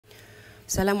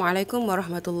Assalamualaikum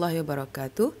warahmatullahi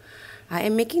wabarakatuh. I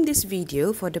am making this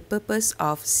video for the purpose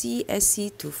of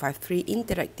CSC253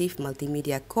 Interactive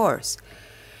Multimedia course.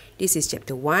 This is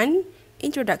Chapter 1,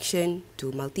 Introduction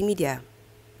to Multimedia.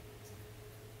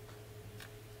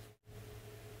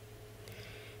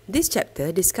 This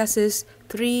chapter discusses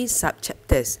 3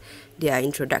 sub-chapters. They are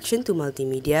Introduction to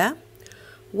Multimedia,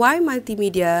 Why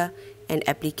Multimedia, and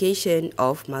Application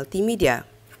of Multimedia.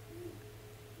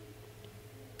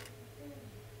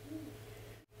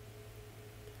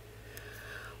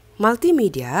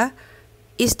 Multimedia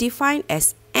is defined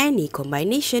as any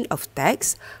combination of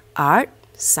text, art,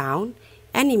 sound,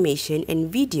 animation,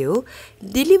 and video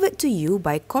delivered to you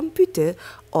by computer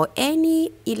or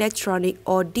any electronic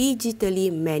or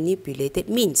digitally manipulated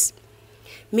means.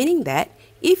 Meaning that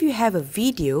if you have a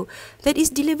video that is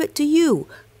delivered to you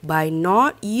by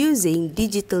not using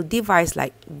digital device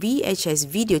like VHS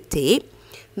videotape,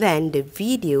 then the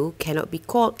video cannot be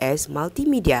called as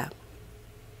multimedia.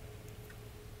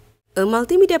 A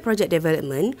multimedia project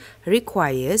development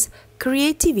requires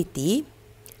creativity,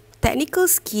 technical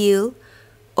skill,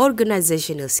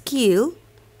 organizational skill,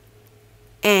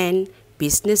 and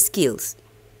business skills.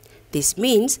 This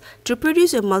means to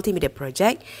produce a multimedia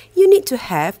project, you need to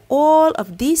have all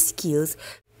of these skills,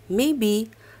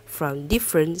 maybe from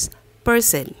different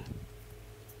person.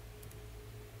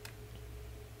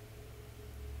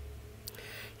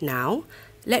 Now,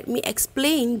 let me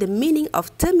explain the meaning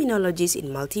of terminologies in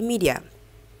multimedia.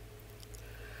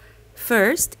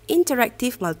 First,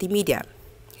 interactive multimedia.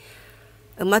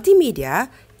 A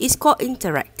multimedia is called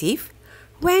interactive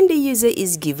when the user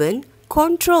is given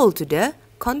control to the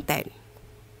content.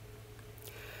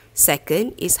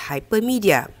 Second is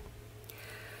hypermedia.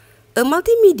 A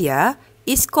multimedia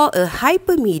is called a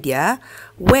hypermedia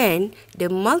when the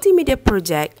multimedia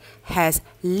project has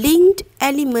linked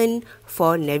element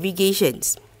for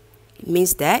navigations. It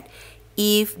means that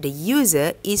if the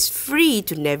user is free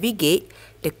to navigate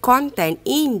the content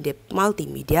in the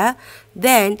multimedia,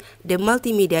 then the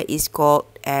multimedia is called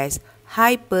as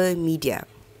hypermedia.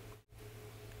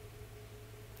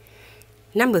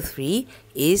 Number 3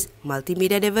 is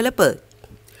multimedia developer.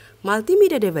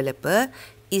 Multimedia developer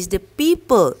is the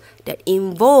people that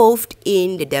involved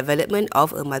in the development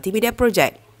of a multimedia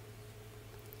project.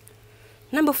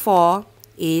 Number 4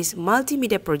 is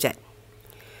multimedia project.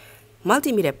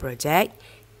 Multimedia project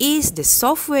is the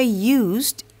software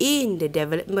used in the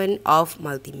development of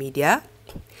multimedia.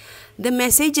 The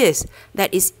messages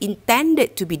that is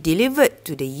intended to be delivered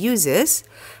to the users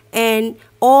and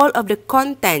all of the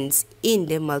contents in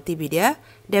the multimedia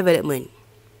development.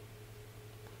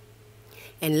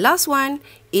 And last one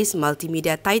is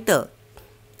multimedia title.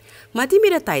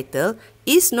 Multimedia title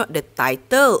is not the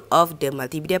title of the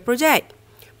multimedia project,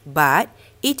 but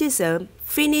it is a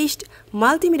finished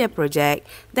multimedia project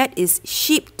that is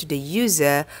shipped to the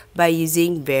user by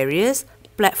using various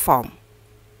platforms.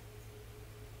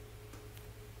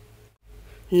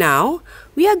 Now,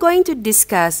 we are going to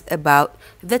discuss about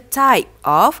the type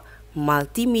of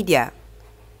multimedia.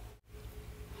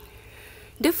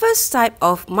 The first type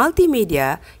of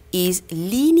multimedia is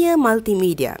linear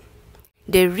multimedia.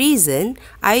 The reason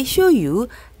I show you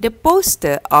the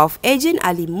poster of Agent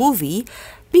Ali movie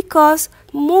because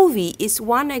movie is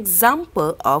one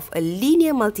example of a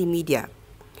linear multimedia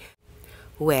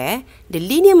where the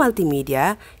linear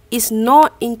multimedia is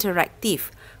not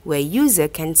interactive, where user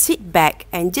can sit back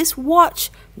and just watch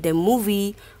the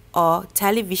movie or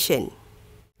television.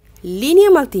 Linear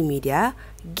multimedia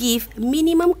give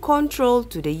minimum control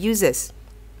to the users.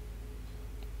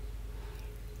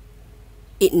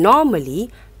 It normally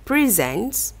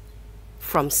presents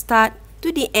from start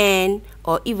to the end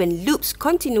or even loops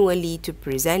continually to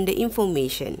present the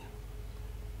information.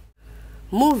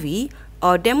 Movie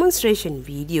or demonstration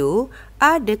video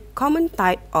are the common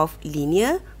type of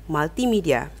linear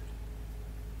multimedia.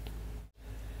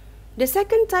 The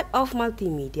second type of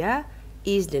multimedia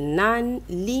is the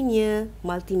non-linear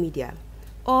multimedia,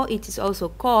 or it is also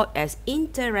called as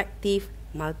interactive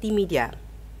multimedia.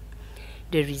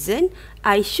 The reason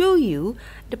I show you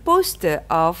the poster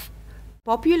of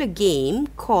popular game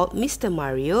called Mr.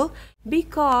 Mario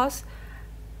because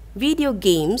video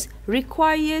games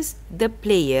requires the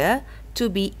player to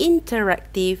be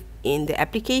interactive in the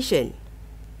application.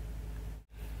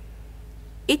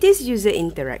 It is user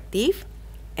interactive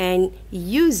and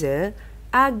user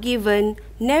are given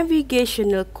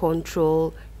navigational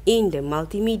control in the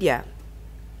multimedia.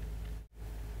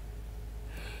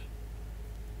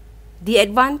 The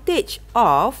advantage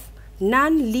of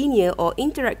non-linear or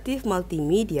interactive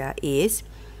multimedia is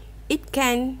it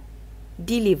can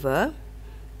deliver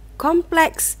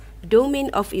complex domain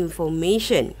of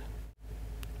information.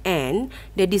 And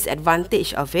the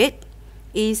disadvantage of it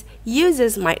is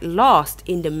users might lost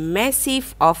in the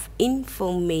massive of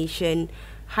information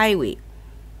highway.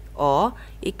 Or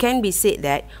it can be said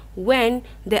that when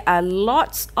there are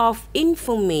lots of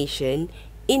information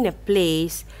in a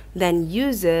place, then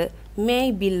user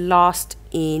may be lost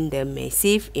in the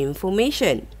massive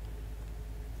information.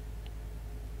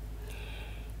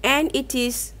 And it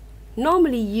is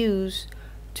normally used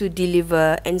to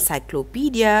deliver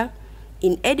encyclopedia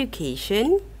in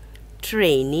education,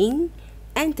 training,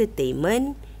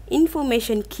 entertainment,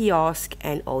 information kiosk,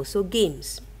 and also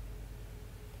games.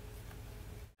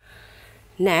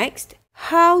 Next,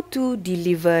 how to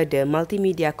deliver the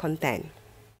multimedia content.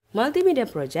 Multimedia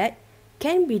project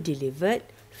can be delivered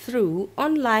through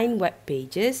online web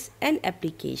pages and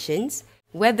applications,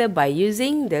 whether by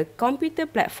using the computer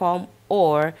platform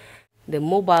or the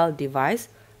mobile device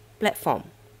platform.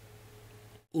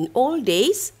 In old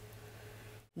days,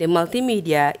 the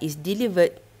multimedia is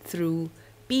delivered through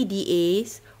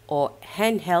PDAs or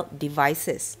handheld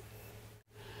devices.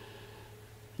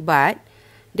 But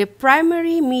the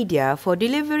primary media for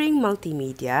delivering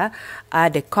multimedia are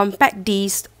the compact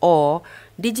disc or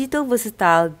digital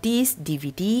versatile disc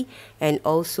DVD and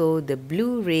also the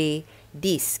Blu-ray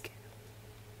disc.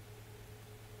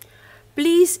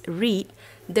 Please read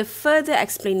the further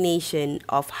explanation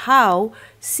of how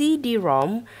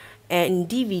CD-ROM and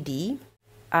DVD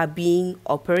are being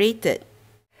operated.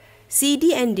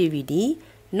 CD and DVD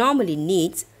normally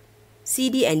needs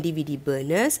CD and DVD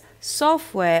burners,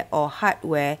 software or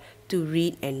hardware to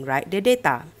read and write the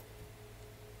data.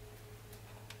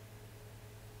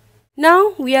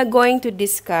 Now we are going to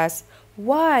discuss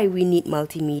why we need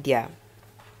multimedia.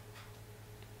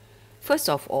 First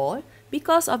of all,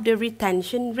 because of the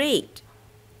retention rate.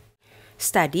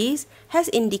 Studies has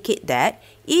indicated that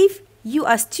if you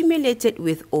are stimulated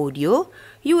with audio,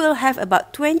 you will have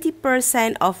about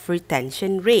 20% of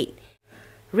retention rate.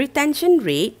 Retention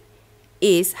rate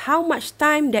is how much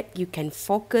time that you can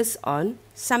focus on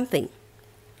something.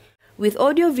 With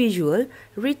audio-visual,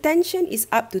 retention is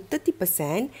up to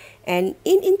 30%, and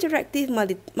in interactive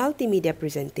multimedia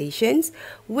presentations,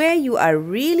 where you are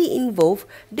really involved,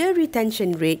 the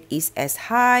retention rate is as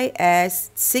high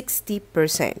as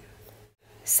 60%.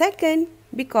 Second,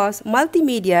 because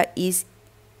multimedia is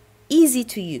easy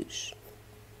to use.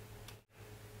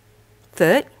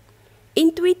 Third,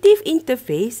 intuitive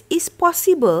interface is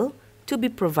possible to be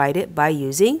provided by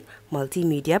using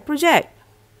multimedia project.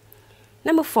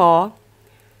 Number 4,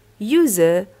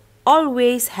 user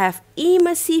always have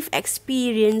immersive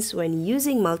experience when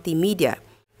using multimedia,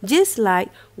 just like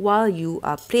while you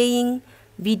are playing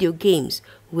video games,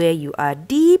 where you are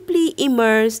deeply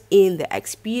immersed in the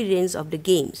experience of the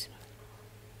games.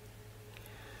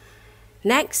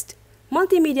 Next,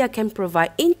 multimedia can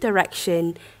provide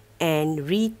interaction and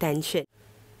retention.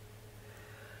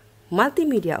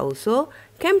 Multimedia also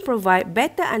can provide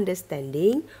better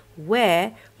understanding,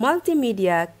 where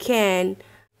multimedia can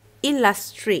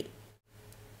illustrate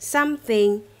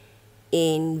something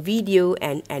in video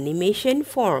and animation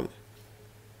form.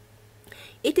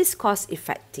 It is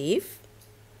cost-effective.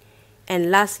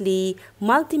 And lastly,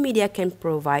 multimedia can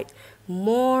provide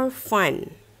more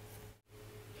fun.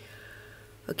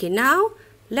 Okay, now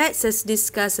let's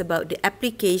discuss about the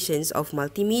applications of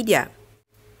multimedia.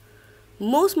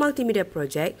 Most multimedia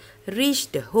projects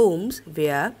reach the homes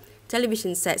via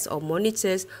television sets or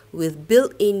monitors with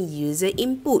built-in user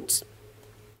inputs.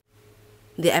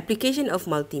 The application of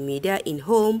multimedia in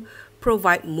home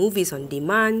provide movies on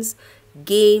demand,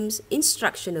 games,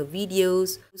 instructional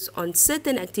videos on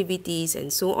certain activities,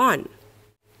 and so on.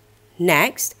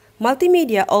 Next,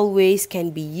 multimedia always can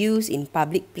be used in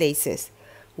public places,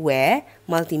 where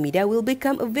multimedia will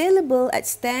become available at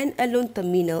stand-alone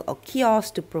terminal or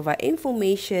kiosk to provide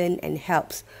information and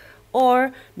helps,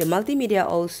 or the multimedia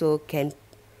also can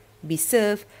be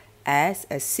served as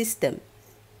a system.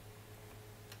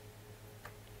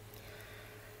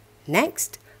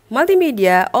 Next,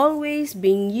 multimedia always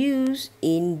being used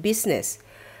in business,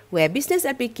 where business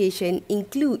applications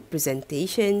include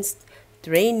presentations,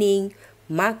 training,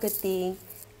 marketing,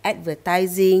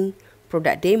 advertising,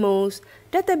 product demos,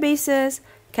 databases,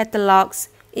 catalogs,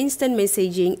 instant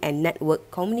messaging, and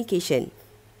network communication.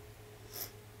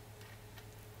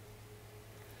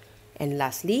 And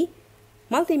lastly,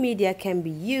 multimedia can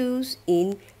be used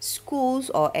in schools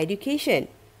or education.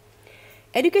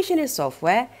 Educational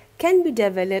software can be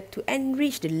developed to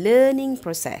enrich the learning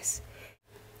process.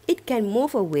 It can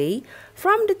move away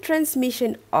from the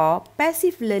transmission or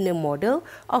passive learner model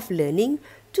of learning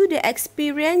to the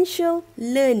experiential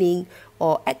learning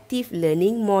or active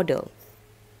learning model.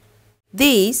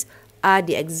 These are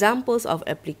the examples of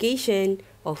application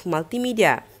of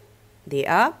multimedia. They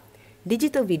are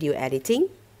digital video editing,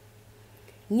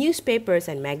 newspapers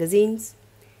and magazines,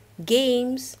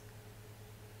 games,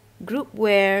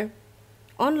 groupware,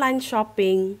 online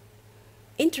shopping,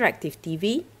 interactive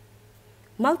TV,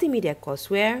 multimedia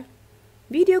courseware,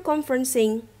 video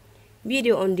conferencing,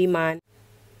 video on demand,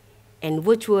 and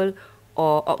virtual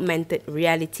or augmented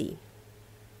reality.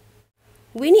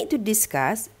 We need to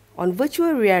discuss on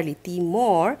virtual reality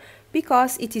more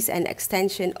because it is an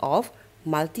extension of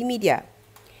multimedia.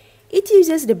 It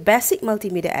uses the basic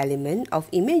multimedia element of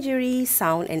imagery,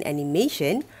 sound, and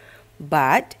animation,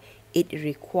 but it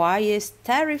requires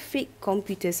terrific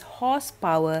computer's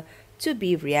horsepower to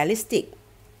be realistic.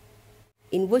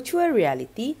 In virtual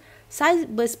reality,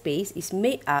 cyberspace is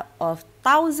made up of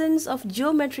thousands of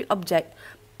geometric objects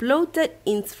plotted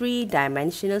in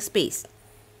three-dimensional space.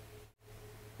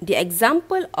 The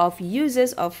example of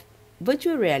uses of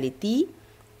virtual reality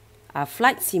are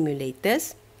flight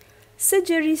simulators,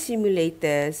 surgery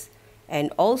simulators,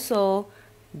 and also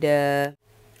the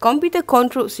computer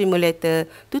control simulator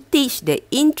to teach the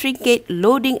intricate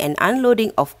loading and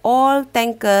unloading of all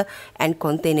tanker and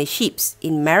container ships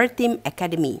in Maritime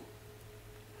Academy.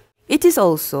 It is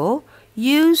also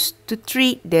used to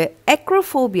treat the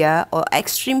acrophobia or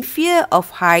extreme fear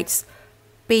of heights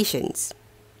patients,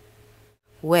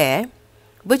 where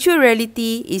virtual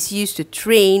reality is used to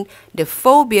train the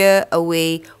phobia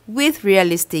away with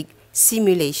realistic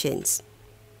simulations.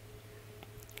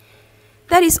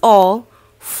 That is all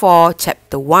for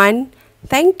Chapter 1.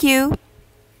 Thank you.